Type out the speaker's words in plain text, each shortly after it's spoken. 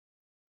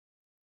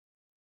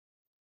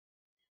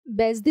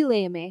Bez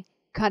dileme,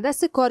 kada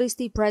se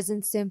koristi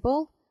present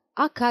simple,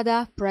 a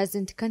kada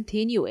present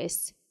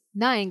continuous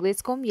na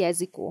engleskom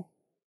jeziku.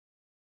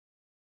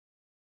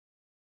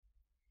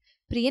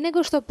 Prije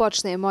nego što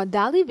počnemo,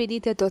 da li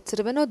vidite to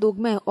crveno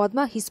dugme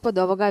odmah ispod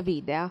ovoga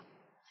videa?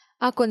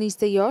 Ako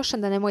niste još,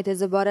 onda nemojte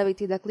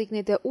zaboraviti da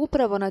kliknete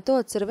upravo na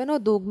to crveno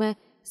dugme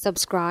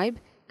subscribe,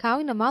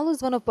 kao i na malo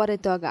zvono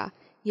pored toga,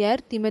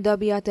 jer time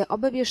dobijate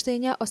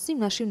obavještenja o svim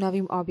našim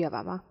novim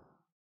objavama.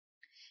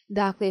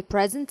 Dakle,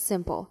 present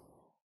simple.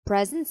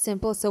 Present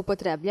simple se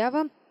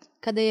upotrebljava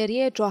kada je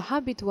riječ o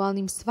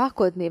habitualnim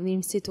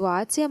svakodnevnim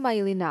situacijama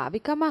ili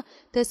navikama,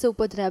 te se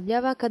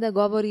upotrebljava kada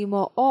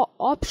govorimo o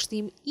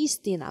opštim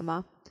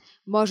istinama.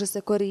 Može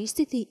se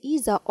koristiti i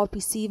za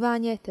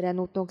opisivanje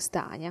trenutnog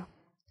stanja.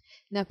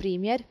 Na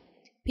primjer,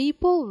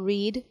 people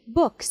read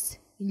books.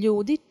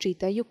 Ljudi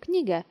čitaju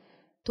knjige.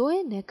 To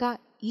je neka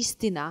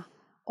istina,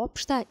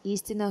 opšta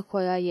istina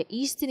koja je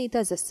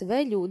istinita za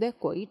sve ljude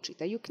koji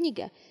čitaju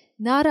knjige.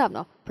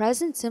 Naravno,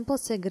 present simple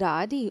se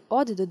gradi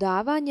od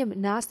dodavanjem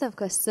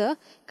nastavka s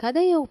kada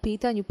je u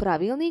pitanju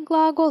pravilni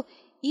glagol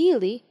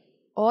ili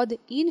od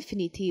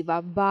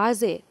infinitiva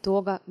baze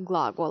toga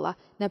glagola.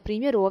 Na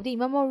primjer, ovdje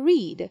imamo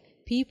read.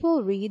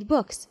 People read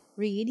books.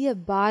 Read je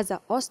baza,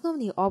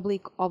 osnovni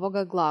oblik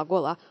ovoga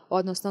glagola,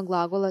 odnosno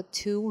glagola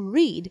to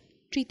read,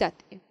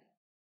 čitati.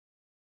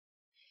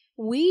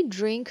 We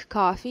drink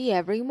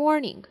coffee every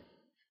morning.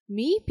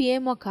 Mi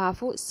pijemo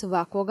kafu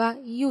svakoga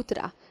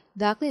jutra.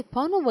 Dakle,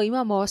 ponovo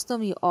imamo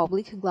osnovni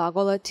oblik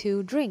glagola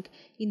to drink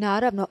i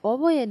naravno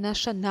ovo je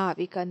naša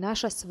navika,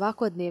 naša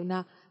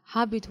svakodnevna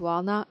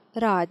habitualna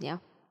radnja.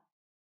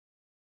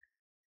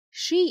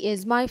 She is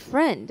my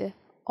friend.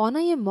 Ona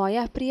je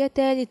moja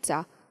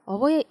prijateljica.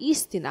 Ovo je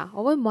istina,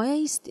 ovo je moja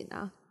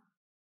istina.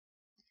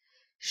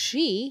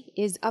 She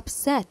is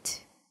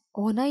upset.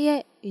 Ona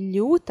je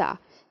ljuta.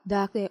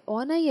 Dakle,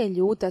 ona je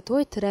ljuta, to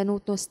je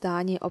trenutno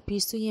stanje,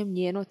 opisujem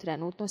njeno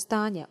trenutno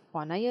stanje.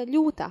 Ona je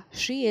ljuta.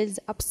 She is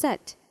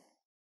upset.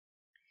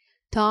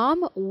 Tom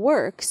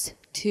works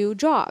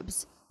 2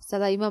 jobs.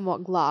 Sada imamo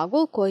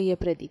glagol koji je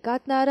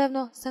predikat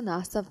naravno sa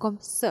nastavkom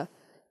s.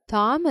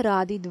 Tom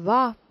radi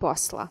 2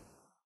 posla.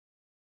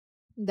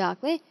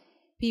 Dakle,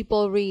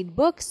 people read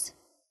books.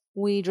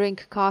 We drink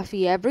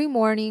coffee every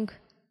morning.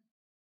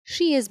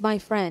 She is my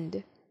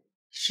friend.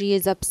 She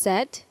is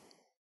upset.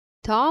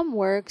 Tom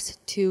works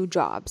 2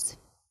 jobs.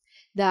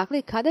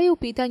 Dakle, kada je u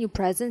pitanju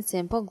present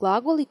simple,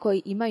 glagoli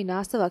koji imaju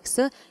nastavak s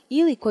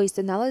ili koji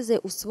se nalaze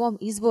u svom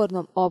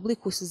izvornom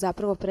obliku su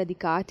zapravo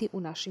predikati u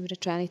našim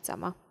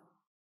rečenicama.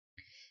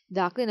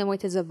 Dakle,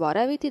 nemojte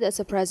zaboraviti da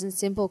se present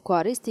simple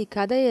koristi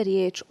kada je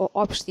riječ o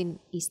opštim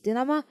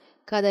istinama,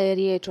 kada je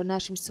riječ o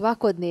našim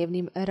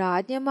svakodnevnim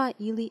radnjama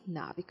ili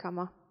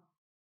navikama.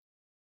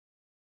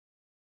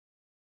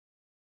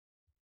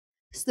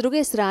 S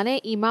druge strane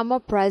imamo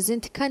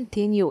present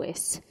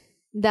continuous.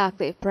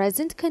 Dakle,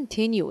 present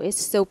continuous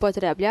se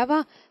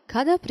upotrebljava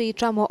kada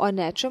pričamo o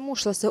nečemu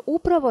što se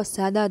upravo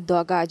sada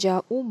događa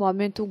u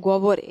momentu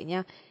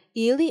govorenja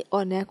ili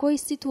o nekoj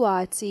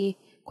situaciji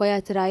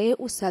koja traje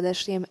u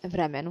sadašnjem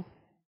vremenu.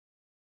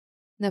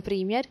 Na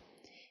primjer,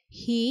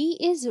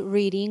 he is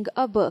reading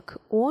a book.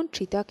 On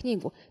čita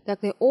knjigu.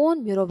 Dakle,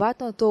 on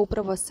vjerovatno to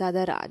upravo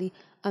sada radi.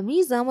 A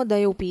mi znamo da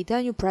je u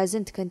pitanju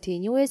present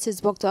continuous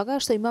zbog toga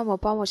što imamo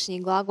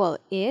pomoćni glagol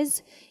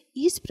is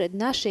ispred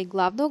našeg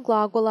glavnog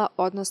glagola,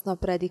 odnosno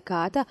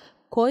predikata,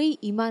 koji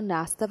ima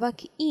nastavak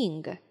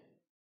ing.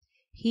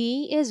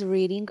 He is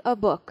reading a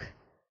book.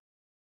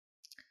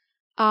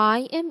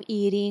 I am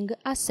eating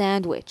a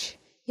sandwich.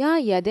 Ja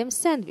jedem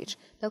sandvič.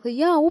 Dakle,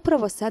 ja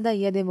upravo sada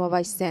jedem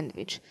ovaj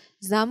sandvič.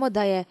 Znamo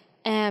da je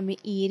am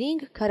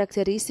eating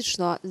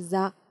karakteristično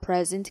za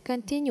present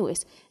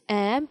continuous.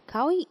 Am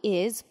kao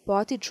i is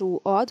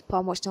potiču od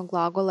pomoćnog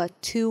glagola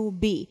to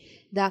be.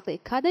 Dakle,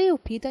 kada je u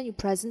pitanju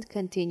present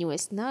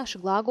continuous, naš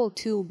glagol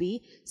to be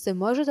se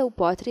može da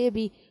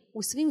upotrijebi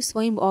u svim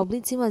svojim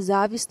oblicima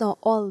zavisno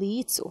o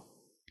licu.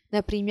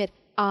 Na primjer,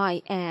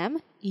 I am,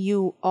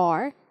 you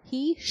are,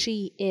 he, she,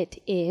 it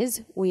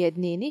is u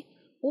jednini,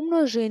 u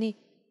množini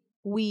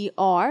we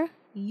are,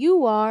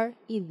 you are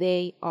i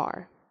they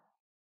are.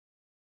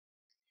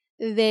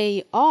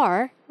 They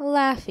are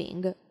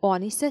laughing.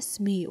 Oni se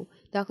smiju.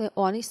 Dakle,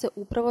 oni se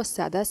upravo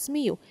sada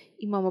smiju.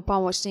 Imamo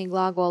pomoćni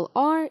glagol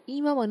are i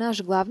imamo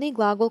naš glavni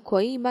glagol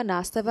koji ima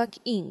nastavak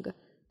ing.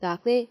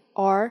 Dakle,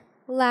 are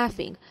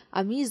laughing.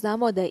 A mi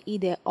znamo da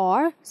ide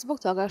are zbog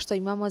toga što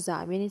imamo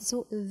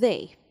zamjenicu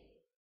they.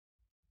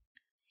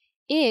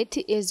 It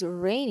is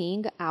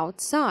raining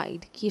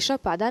outside. Kiša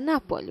pada na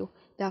polju.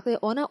 Dakle,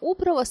 ona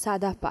upravo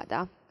sada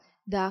pada.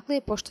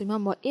 Dakle, pošto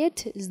imamo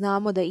it,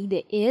 znamo da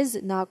ide is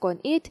nakon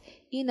it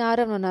i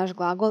naravno naš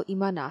glagol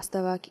ima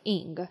nastavak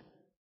ing.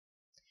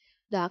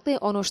 Dakle,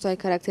 ono što je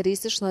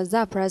karakteristično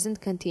za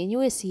present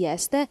continuous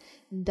jeste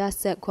da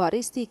se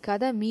koristi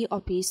kada mi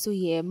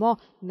opisujemo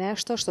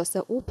nešto što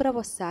se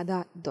upravo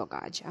sada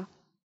događa.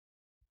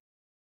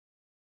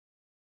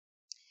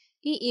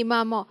 I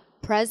imamo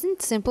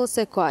present simple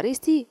se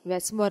koristi,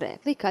 već smo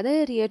rekli, kada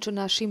je riječ o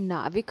našim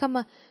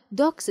navikama,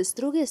 dok se s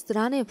druge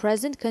strane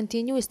present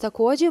continuous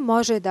također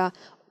može da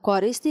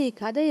koristi i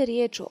kada je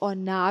riječ o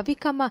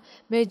navikama,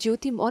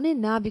 međutim one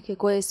navike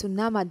koje su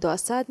nama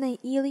dosadne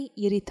ili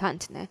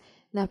iritantne.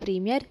 Na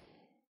primjer,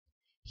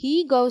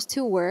 he goes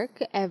to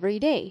work every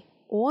day.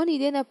 On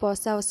ide na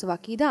posao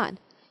svaki dan.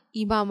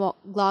 Imamo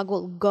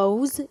glagol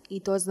goes i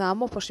to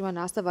znamo pošto ima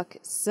nastavak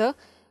s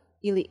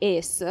ili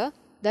es,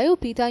 da je u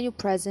pitanju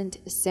present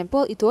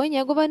simple i to je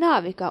njegova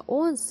navika.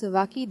 On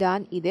svaki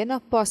dan ide na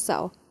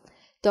posao.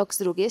 Dok s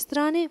druge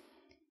strane,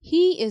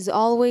 he is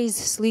always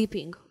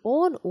sleeping.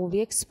 On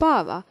uvijek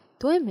spava.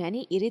 To je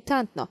meni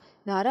iritantno.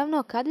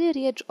 Naravno, kada je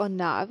riječ o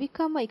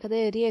navikama i kada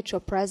je riječ o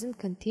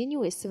present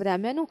continuous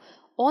vremenu,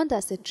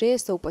 onda se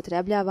često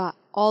upotrebljava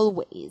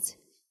always.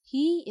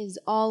 He is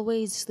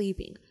always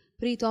sleeping.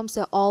 Pritom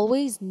se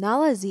always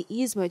nalazi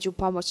između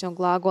pomoćnog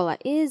glagola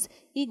is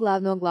i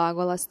glavnog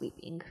glagola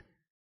sleeping.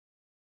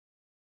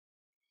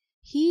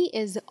 He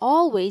is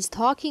always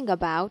talking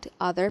about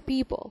other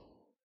people.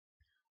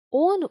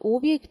 On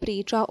uvijek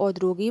priča o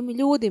drugim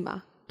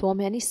ljudima. To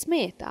meni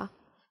smeta.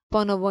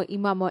 Ponovo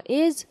imamo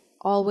is,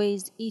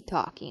 always i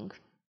talking.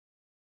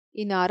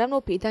 I naravno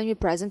u pitanju je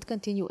present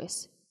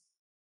continuous.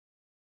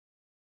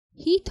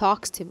 He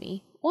talks to me.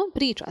 On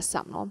priča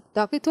sa mnom.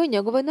 Dakle, to je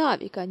njegova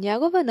navika.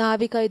 Njegova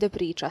navika je da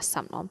priča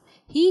sa mnom.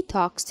 He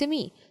talks to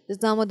me.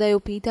 Znamo da je u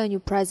pitanju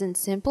present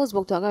simple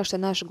zbog toga što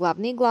naš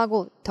glavni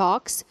glagol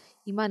talks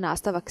ima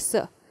nastavak s,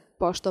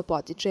 pošto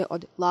potiče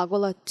od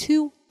glagola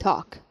to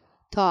talk.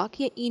 Talk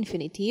je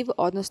infinitiv,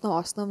 odnosno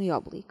osnovni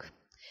oblik.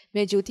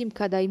 Međutim,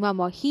 kada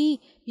imamo he,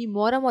 mi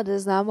moramo da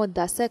znamo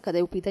da se, kada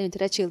je u pitanju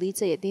treće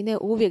lice jednine,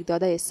 uvijek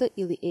dodaje s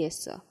ili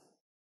es.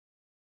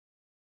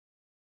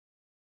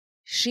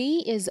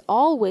 She is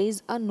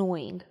always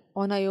annoying.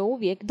 Ona je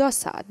uvijek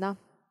dosadna.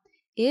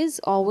 Is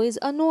always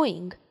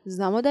annoying.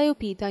 Znamo da je u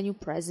pitanju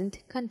present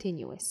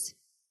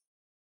continuous.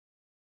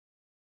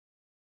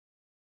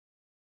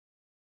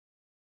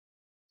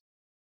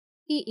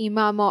 I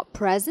imamo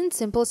present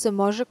simple se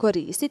može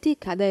koristiti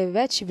kada je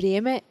već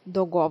vrijeme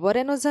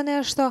dogovoreno za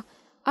nešto,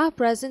 a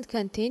present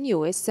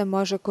continuous se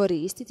može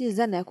koristiti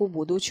za neku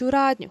buduću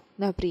radnju.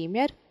 Na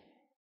primjer,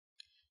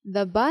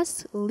 the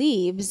bus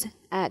leaves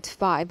at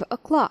 5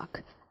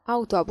 o'clock.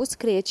 Autobus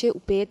kreće u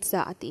 5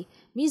 sati.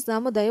 Mi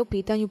znamo da je u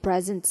pitanju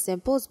present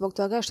simple zbog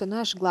toga što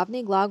naš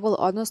glavni glagol,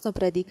 odnosno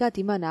predikat,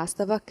 ima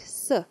nastavak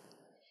s.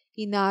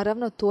 I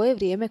naravno to je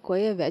vrijeme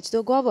koje je već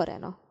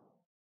dogovoreno.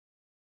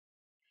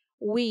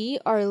 We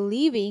are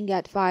leaving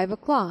at 5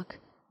 o'clock.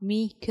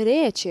 Mi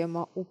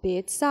krećemo u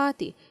 5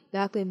 sati.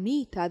 Dakle,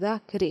 mi tada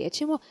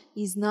krećemo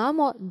i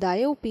znamo da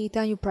je u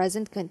pitanju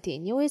present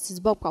continuous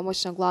zbog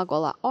pomoćnog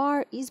glagola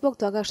are i zbog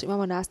toga što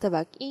imamo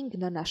nastavak ing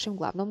na našem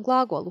glavnom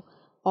glagolu.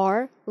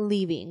 Are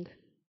leaving.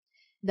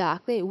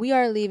 Dakle, we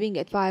are leaving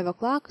at 5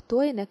 o'clock,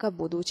 to je neka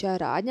buduća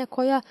radnja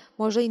koja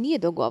možda i nije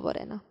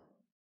dogovorena.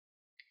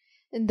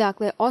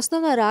 Dakle,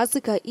 osnovna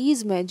razlika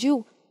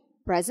između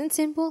present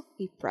simple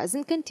i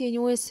present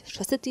continuous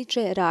što se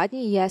tiče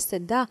radnji jeste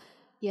da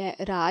je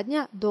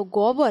radnja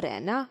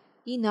dogovorena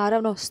i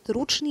naravno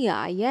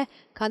stručnija je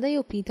kada je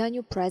u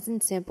pitanju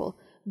present simple,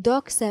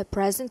 dok se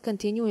present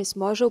continuous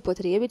može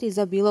upotrijebiti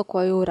za bilo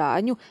koju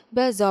radnju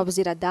bez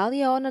obzira da li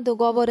je ona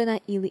dogovorena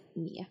ili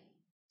nije.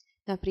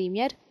 Na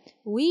primjer,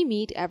 we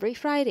meet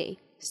every Friday.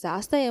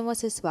 Sastajemo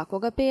se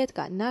svakoga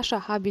petka. Naša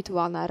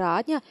habitualna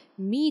radnja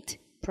meet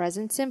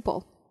present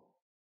simple.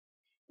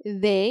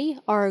 They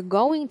are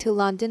going to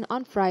London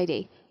on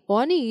Friday.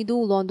 Oni idu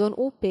u London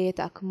u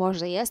petak.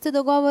 Možda jeste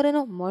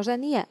dogovoreno, možda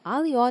nije,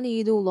 ali oni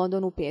idu u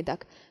London u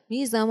petak.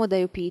 Mi znamo da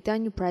je u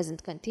pitanju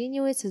present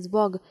continuous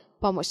zbog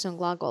pomoćnog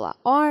glagola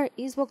are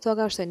i zbog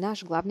toga što je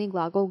naš glavni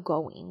glagol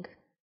going.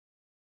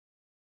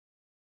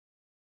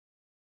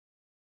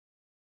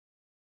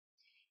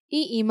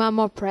 I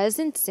imamo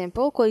present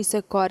simple koji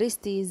se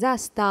koristi za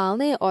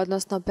stalne,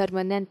 odnosno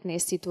permanentne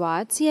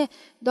situacije,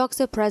 dok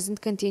se present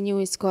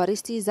continuous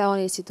koristi za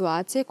one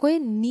situacije koje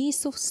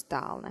nisu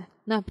stalne.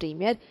 Na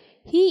primjer,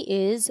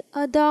 he is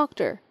a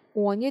doctor.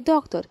 On je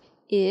doktor.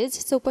 Is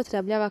se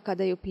upotrebljava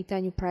kada je u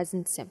pitanju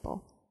present simple.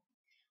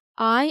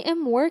 I am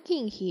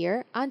working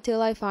here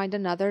until I find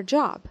another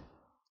job.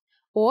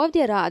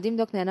 Ovdje radim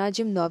dok ne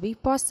nađem novi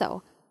posao.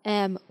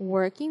 Am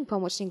working,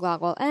 pomoćni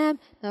glagol am,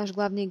 naš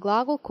glavni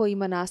glagol koji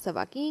ima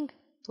nastavak ing,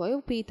 to je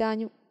u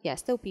pitanju,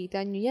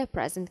 je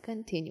present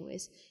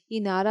continuous. I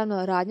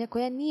naravno radnja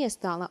koja nije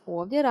stalna,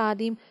 ovdje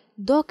radim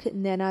dok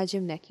ne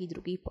nađem neki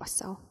drugi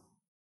posao.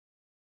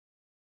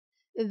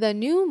 The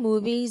new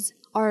movies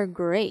are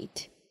great.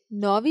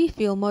 Novi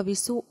filmovi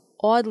su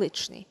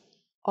odlični.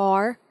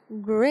 Are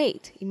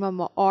great.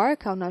 Imamo are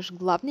kao naš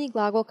glavni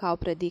glagol kao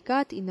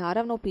predikat i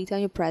naravno u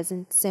pitanju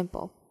present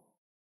simple.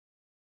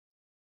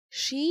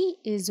 She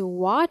is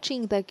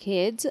watching the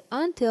kids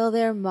until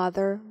their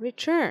mother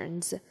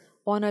returns.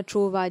 Ona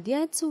čuva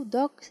djecu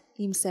dok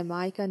im se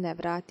majka ne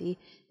vrati.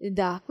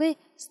 Dakle,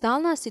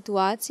 stalna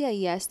situacija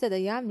jeste da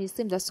ja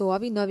mislim da su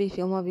ovi novi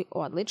filmovi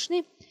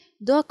odlični,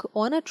 dok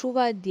ona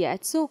čuva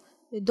djecu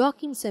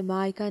dok im se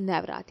majka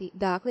ne vrati.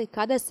 Dakle,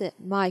 kada se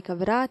majka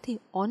vrati,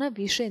 ona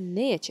više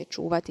neće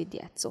čuvati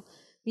djecu.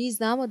 Mi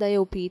znamo da je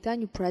u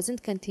pitanju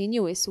present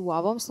continuous u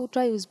ovom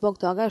slučaju zbog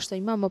toga što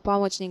imamo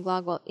pomoćni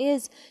glagol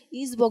is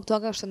i zbog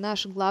toga što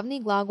naš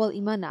glavni glagol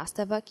ima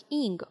nastavak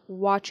ing,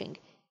 watching,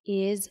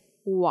 is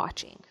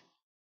watching.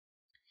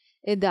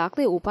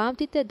 Dakle,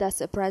 upamtite da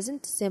se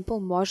present simple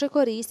može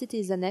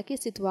koristiti za neke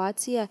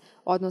situacije,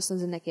 odnosno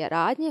za neke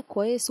radnje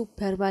koje su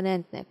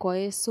permanentne,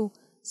 koje su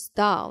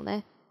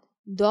stalne,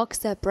 dok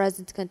se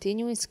present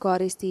continuous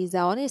koristi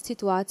za one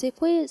situacije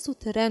koje su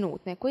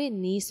trenutne, koje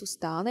nisu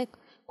stalne,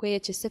 koje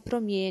će se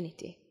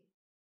promijeniti.